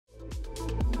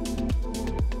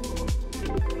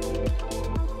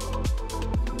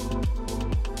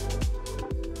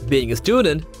Being a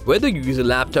student, whether you use a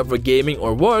laptop for gaming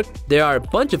or work, there are a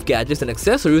bunch of gadgets and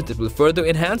accessories that will further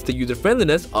enhance the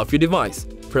user-friendliness of your device.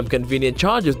 From convenient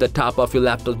chargers that top off your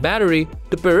laptop's battery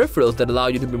to peripherals that allow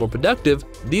you to be more productive,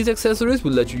 these accessories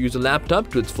will let you use a laptop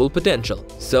to its full potential.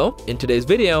 So, in today's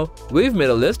video, we've made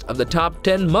a list of the top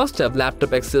 10 must-have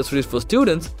laptop accessories for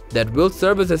students that will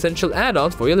serve as essential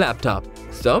add-ons for your laptop.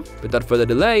 So, without further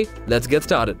delay, let's get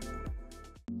started.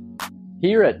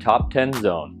 Here at Top 10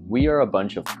 Zone, we are a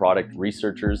bunch of product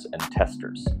researchers and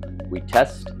testers. We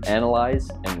test, analyze,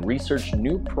 and research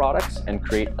new products and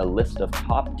create a list of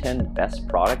top 10 best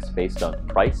products based on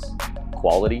price,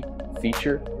 quality,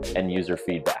 feature, and user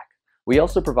feedback. We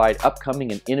also provide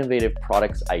upcoming and innovative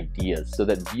products ideas so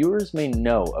that viewers may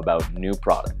know about new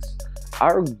products.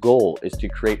 Our goal is to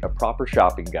create a proper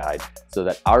shopping guide so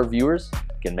that our viewers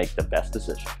can make the best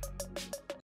decision.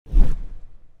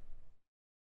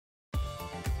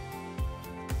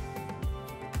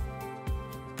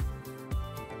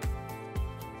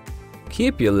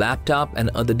 Keep your laptop and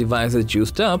other devices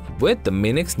juiced up with the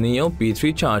Minix Neo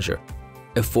P3 charger,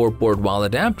 a 4-port wall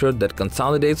adapter that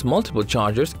consolidates multiple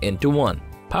chargers into one.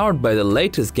 Powered by the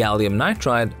latest gallium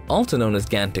nitride, also known as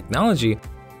GaN technology,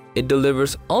 it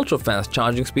delivers ultra-fast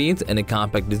charging speeds and a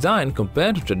compact design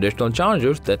compared to traditional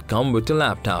chargers that come with your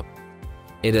laptop.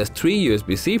 It has 3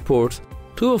 USB-C ports,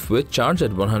 2 of which charge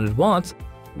at 100 watts,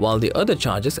 while the other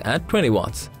charges at 20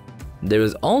 watts. There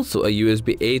is also a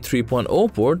USB-A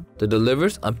 3.0 port that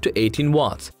delivers up to 18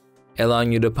 watts,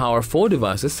 allowing you to power 4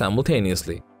 devices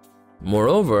simultaneously.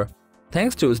 Moreover,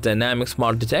 thanks to its dynamic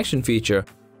smart detection feature,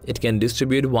 it can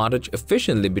distribute wattage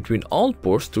efficiently between all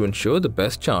ports to ensure the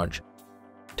best charge.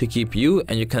 To keep you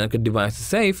and your connected devices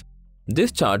safe,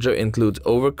 this charger includes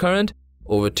overcurrent,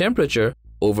 over-temperature,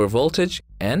 over-voltage,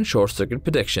 and short-circuit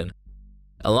protection.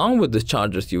 Along with this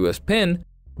charger's US pin,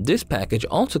 this package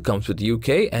also comes with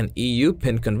UK and EU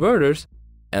pin converters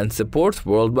and supports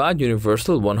worldwide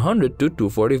universal 100 to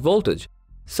 240 voltage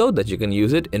so that you can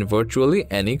use it in virtually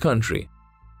any country.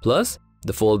 Plus,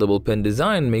 the foldable pin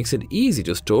design makes it easy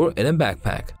to store in a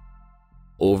backpack.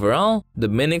 Overall, the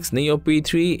Minix Neo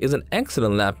P3 is an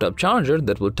excellent laptop charger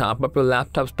that will top up your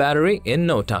laptop's battery in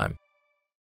no time.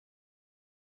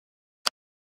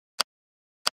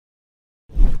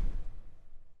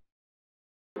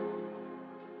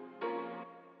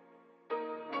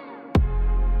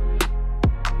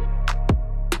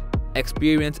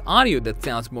 Experience audio that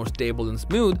sounds more stable and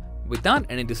smooth without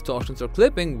any distortions or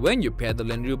clipping when you pair the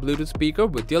Lenru Bluetooth speaker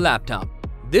with your laptop.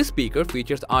 This speaker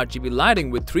features RGB lighting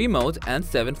with 3 modes and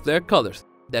 7 flare colors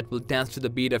that will dance to the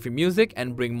beat of your music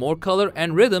and bring more color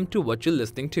and rhythm to what you're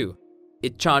listening to.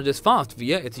 It charges fast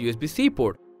via its USB-C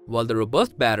port, while the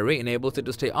robust battery enables it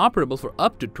to stay operable for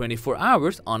up to 24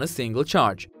 hours on a single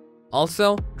charge.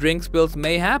 Also, drink spills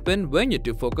may happen when you're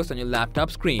too focused on your laptop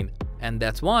screen, and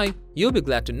that's why you'll be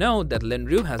glad to know that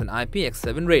Lenru has an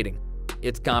IPX7 rating.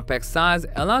 Its compact size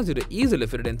allows you to easily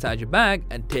fit it inside your bag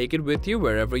and take it with you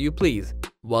wherever you please,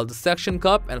 while the suction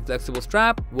cup and flexible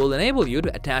strap will enable you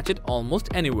to attach it almost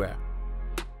anywhere.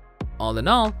 All in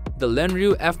all, the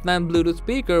Lenru F9 Bluetooth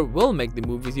speaker will make the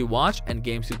movies you watch and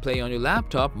games you play on your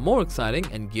laptop more exciting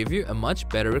and give you a much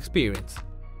better experience.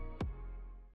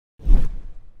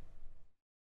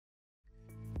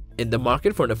 In the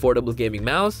market for an affordable gaming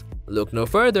mouse, look no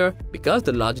further because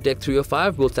the Logitech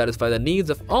 305 will satisfy the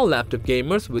needs of all laptop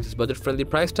gamers with its budget-friendly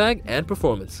price tag and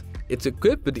performance. It's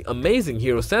equipped with the amazing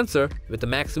Hero sensor with a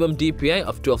maximum DPI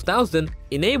of 12,000,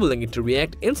 enabling it to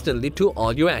react instantly to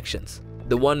all your actions.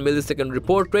 The 1 millisecond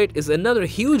report rate is another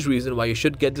huge reason why you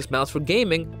should get this mouse for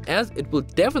gaming, as it will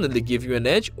definitely give you an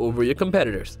edge over your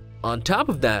competitors. On top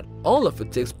of that, all of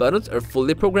its 6 buttons are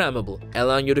fully programmable,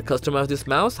 allowing you to customize this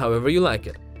mouse however you like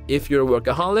it. If you're a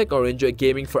workaholic or enjoy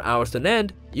gaming for hours on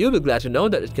end, you'll be glad to know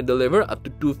that it can deliver up to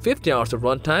 250 hours of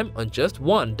runtime on just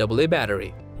one AA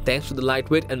battery. Thanks to the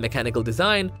lightweight and mechanical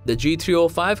design, the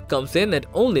G305 comes in at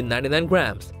only 99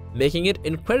 grams, making it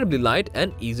incredibly light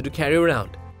and easy to carry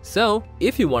around. So,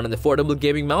 if you want an affordable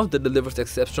gaming mouse that delivers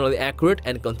exceptionally accurate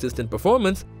and consistent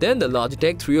performance, then the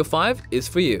Logitech 305 is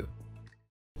for you.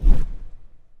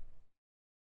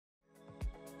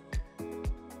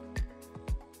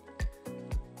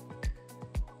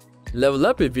 Level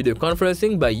up your video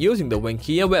conferencing by using the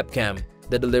Wenkia webcam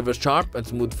that delivers sharp and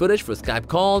smooth footage for Skype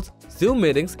calls, Zoom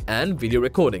meetings, and video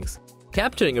recordings.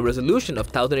 Capturing a resolution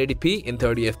of 1080p in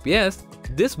 30 FPS,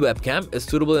 this webcam is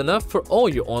suitable enough for all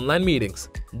your online meetings.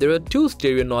 There are 2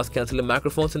 stereo noise-cancelling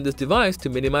microphones in this device to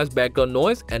minimize background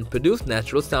noise and produce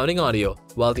natural-sounding audio,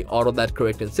 while the auto light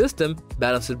correcting system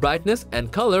balances brightness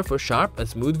and color for sharp and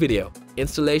smooth video.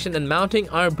 Installation and mounting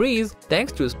are a breeze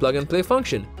thanks to its plug-and-play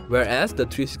function, whereas the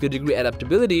 360-degree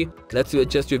adaptability lets you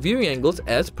adjust your viewing angles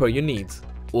as per your needs.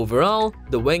 Overall,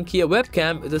 the Wenkia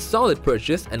webcam is a solid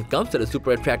purchase and comes at a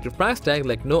super attractive price tag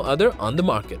like no other on the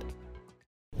market.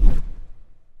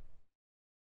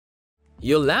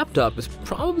 Your laptop is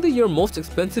probably your most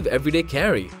expensive everyday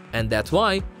carry, and that's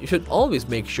why you should always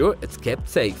make sure it's kept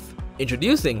safe.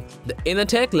 Introducing the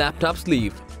Inatech Laptop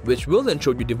Sleeve, which will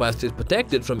ensure your device stays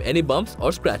protected from any bumps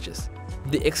or scratches.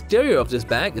 The exterior of this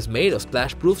bag is made of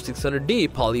splash-proof 600D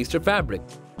polyester fabric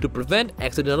to prevent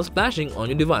accidental splashing on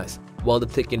your device, while the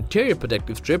thick interior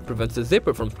protective strip prevents the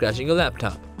zipper from scratching your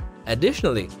laptop.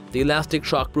 Additionally, the elastic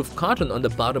shockproof cotton on the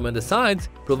bottom and the sides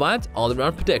provides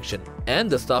all-around protection, and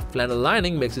the soft flannel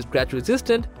lining makes it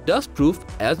scratch-resistant, dust-proof,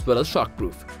 as well as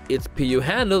shockproof. Its PU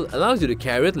handle allows you to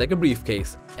carry it like a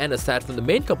briefcase, and aside from the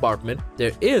main compartment,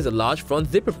 there is a large front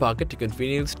zipper pocket to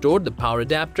conveniently store the power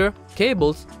adapter,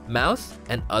 cables, mouse,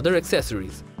 and other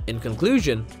accessories. In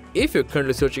conclusion, if you're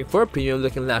currently searching for a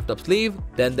premium-looking laptop sleeve,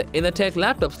 then the Inatech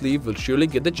Laptop Sleeve will surely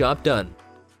get the job done.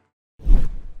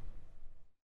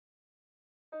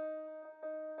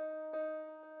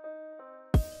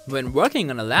 When working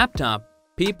on a laptop,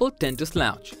 people tend to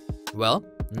slouch. Well,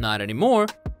 not anymore.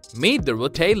 Meet the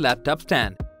Rotate Laptop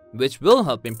Stand, which will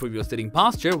help improve your sitting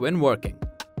posture when working.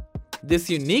 This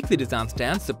uniquely designed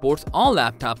stand supports all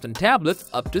laptops and tablets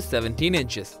up to 17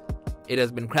 inches. It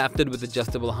has been crafted with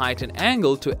adjustable height and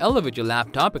angle to elevate your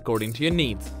laptop according to your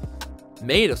needs.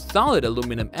 Made of solid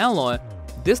aluminum alloy,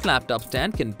 this laptop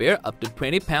stand can bear up to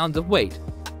 20 pounds of weight,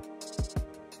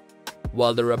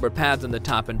 while the rubber pads on the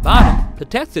top and bottom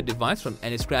protects the device from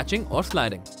any scratching or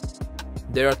sliding.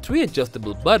 There are 3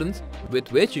 adjustable buttons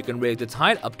with which you can raise its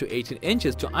height up to 18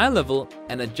 inches to eye level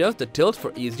and adjust the tilt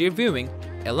for easier viewing,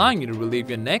 allowing you to relieve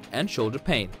your neck and shoulder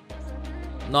pain.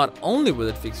 Not only will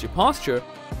it fix your posture,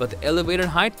 but the elevated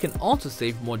height can also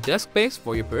save more desk space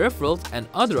for your peripherals and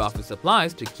other office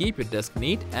supplies to keep your desk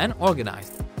neat and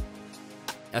organized.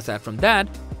 Aside from that,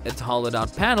 its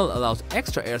hollowed-out panel allows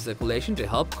extra air circulation to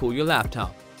help cool your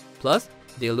laptop. Plus,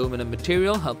 the aluminum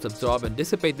material helps absorb and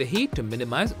dissipate the heat to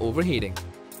minimize overheating.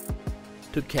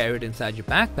 To carry it inside your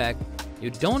backpack, you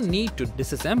don't need to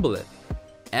disassemble it,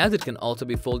 as it can also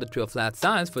be folded to a flat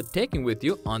size for taking with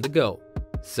you on the go.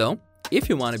 So, if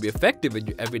you want to be effective with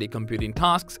your everyday computing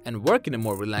tasks and work in a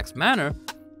more relaxed manner,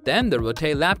 then the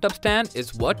Rotate Laptop Stand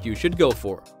is what you should go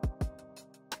for.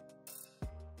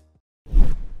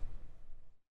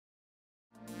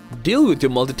 Deal with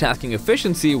your multitasking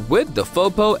efficiency with the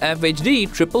FOPO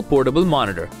FHD Triple Portable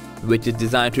Monitor, which is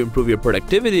designed to improve your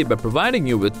productivity by providing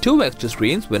you with 2 extra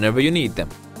screens whenever you need them.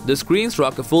 The screens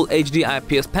rock a full HD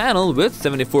IPS panel with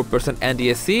 74%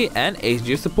 NTSC and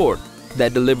HDR support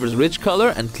that delivers rich color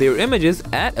and clear images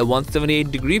at a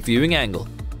 178-degree viewing angle.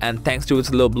 And thanks to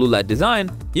its low blue light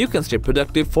design, you can stay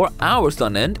productive for hours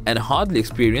on end and hardly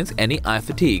experience any eye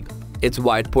fatigue. Its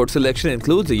wide port selection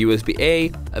includes a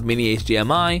USB-A, a mini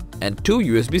HDMI, and 2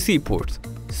 USB-C ports.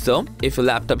 So, if your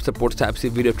laptop supports Type-C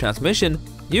video transmission,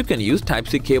 you can use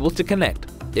Type-C cables to connect.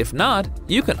 If not,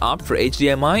 you can opt for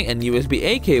HDMI and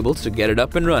USB-A cables to get it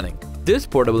up and running. This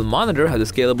portable monitor has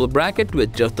a scalable bracket to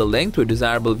adjust the length to a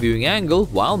desirable viewing angle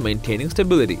while maintaining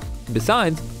stability.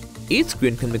 Besides, each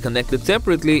screen can be connected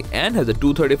separately and has a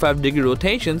 235-degree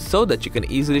rotation so that you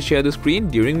can easily share the screen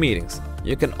during meetings.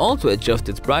 You can also adjust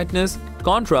its brightness,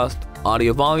 contrast,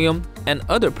 audio volume, and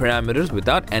other parameters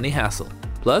without any hassle.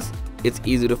 Plus, its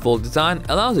easy-to-fold design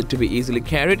allows it to be easily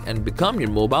carried and become your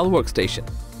mobile workstation.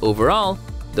 Overall,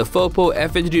 the FOPO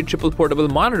FHD Triple Portable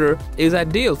Monitor is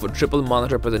ideal for triple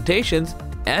monitor presentations,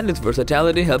 and its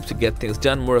versatility helps you get things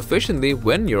done more efficiently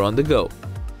when you're on the go.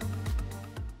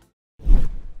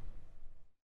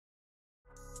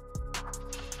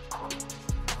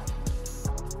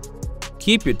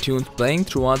 Keep your tunes playing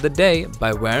throughout the day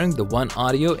by wearing the One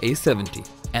Audio A70,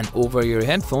 an over-ear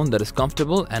headphone that is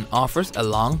comfortable and offers a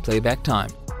long playback time.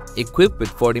 Equipped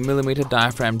with 40mm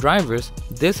diaphragm drivers,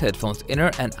 this headphone's inner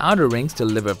and outer rings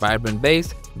deliver vibrant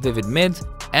bass, vivid mids,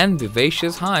 and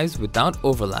vivacious highs without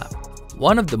overlap.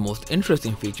 One of the most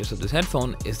interesting features of this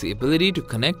headphone is the ability to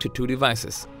connect to 2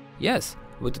 devices. Yes,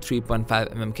 with a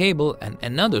 3.5mm cable and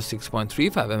another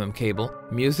 6.35mm cable,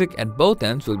 music at both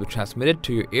ends will be transmitted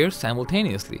to your ears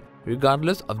simultaneously,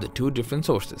 regardless of the 2 different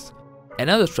sources.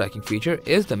 Another striking feature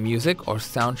is the music or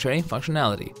sound sharing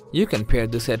functionality. You can pair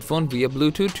this headphone via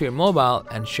Bluetooth to your mobile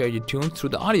and share your tunes through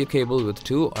the audio cable with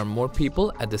 2 or more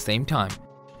people at the same time.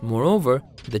 Moreover,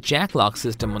 the jack lock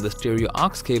system on the stereo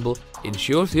aux cable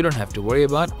ensures you don't have to worry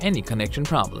about any connection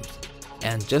problems.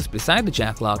 And just beside the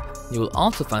jack lock, you will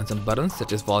also find some buttons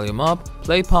such as volume up,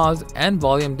 play pause, and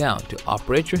volume down to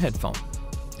operate your headphone.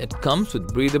 It comes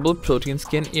with breathable protein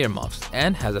skin earmuffs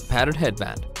and has a padded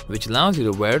headband, which allows you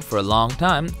to wear it for a long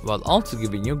time while also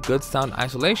giving you good sound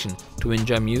isolation to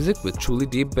enjoy music with truly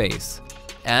deep bass.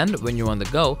 And when you're on the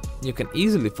go, you can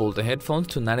easily fold the headphones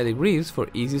to 90 degrees for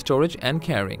easy storage and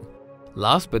carrying.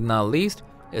 Last but not least,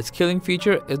 its killing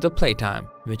feature is the playtime,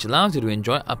 which allows you to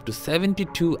enjoy up to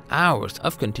 72 hours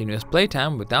of continuous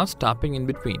playtime without stopping in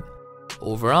between.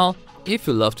 Overall, if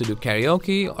you love to do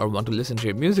karaoke or want to listen to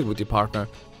your music with your partner,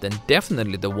 then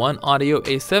definitely the One Audio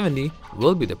A70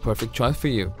 will be the perfect choice for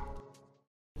you.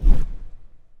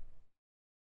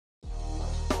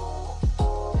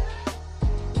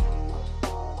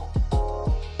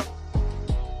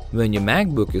 When your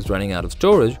MacBook is running out of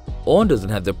storage or doesn't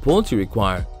have the ports you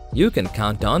require, you can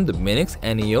count on the Minix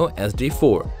Neo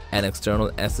SD4, an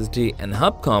external SSD and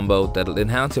hub combo that will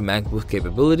enhance your MacBook's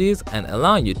capabilities and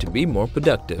allow you to be more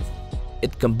productive.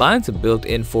 It combines a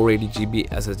built-in 480GB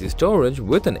SSD storage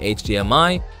with an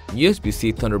HDMI,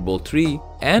 USB-C Thunderbolt 3,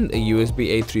 and a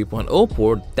USB-A 3.0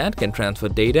 port that can transfer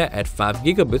data at 5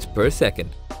 gigabits per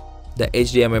second. The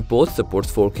HDMI port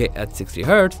supports 4K at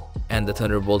 60Hz, and the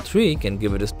Thunderbolt 3 can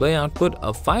give a display output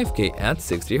of 5K at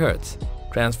 60Hz,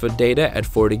 transfer data at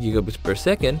 40 gigabits per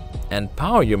second, and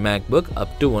power your MacBook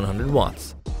up to 100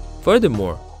 watts.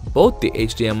 Furthermore, both the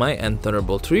HDMI and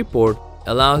Thunderbolt 3 port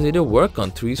allows you to work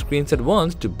on 3 screens at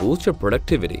once to boost your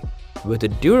productivity. With a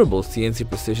durable CNC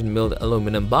precision milled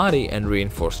aluminum body and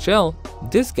reinforced shell,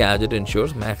 this gadget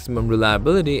ensures maximum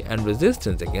reliability and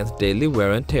resistance against daily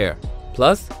wear and tear.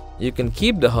 Plus, you can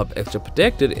keep the hub extra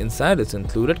protected inside its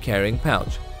included carrying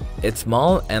pouch. It's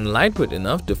small and lightweight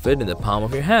enough to fit in the palm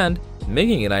of your hand,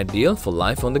 making it ideal for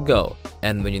life on the go.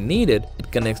 And when you need it,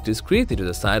 it connects discreetly to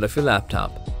the side of your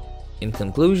laptop. In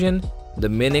conclusion, the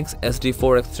Minix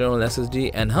SD4 external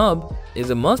SSD and hub is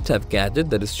a must-have gadget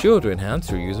that is sure to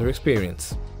enhance your user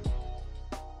experience.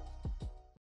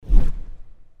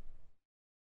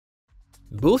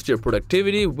 Boost your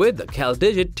productivity with the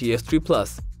CalDigit TS3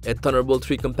 Plus, a Thunderbolt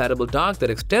 3 compatible dock that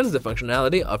extends the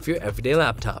functionality of your everyday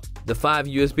laptop. The 5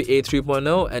 USB-A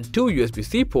 3.0 and 2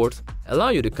 USB-C ports allow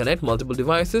you to connect multiple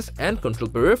devices and control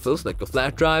peripherals like a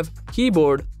flash drive,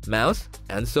 keyboard, mouse,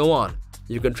 and so on.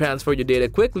 You can transfer your data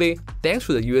quickly thanks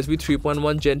to the USB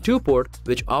 3.1 Gen 2 port,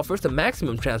 which offers a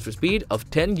maximum transfer speed of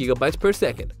 10 GB per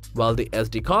second, while the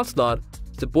SD card slot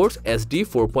supports SD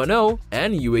 4.0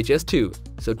 and UHS 2,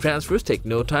 so transfers take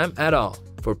no time at all.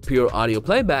 For pure audio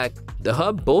playback, the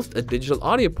hub boasts a digital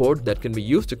audio port that can be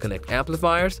used to connect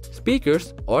amplifiers,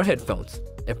 speakers, or headphones.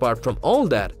 Apart from all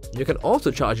that, you can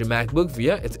also charge your MacBook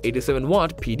via its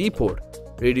 87-watt PD port,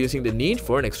 reducing the need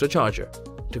for an extra charger.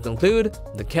 To conclude,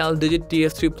 the CalDigit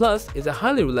TS3 Plus is a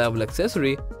highly reliable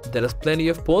accessory that has plenty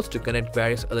of ports to connect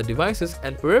various other devices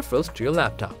and peripherals to your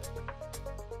laptop.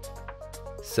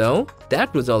 So,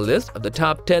 that was our list of the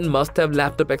top 10 must-have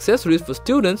laptop accessories for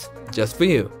students just for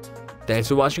you. Thanks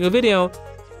for watching our video.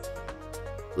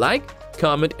 Like,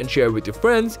 comment, and share with your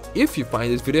friends if you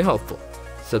find this video helpful.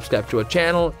 Subscribe to our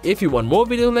channel if you want more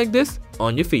videos like this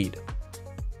on your feed.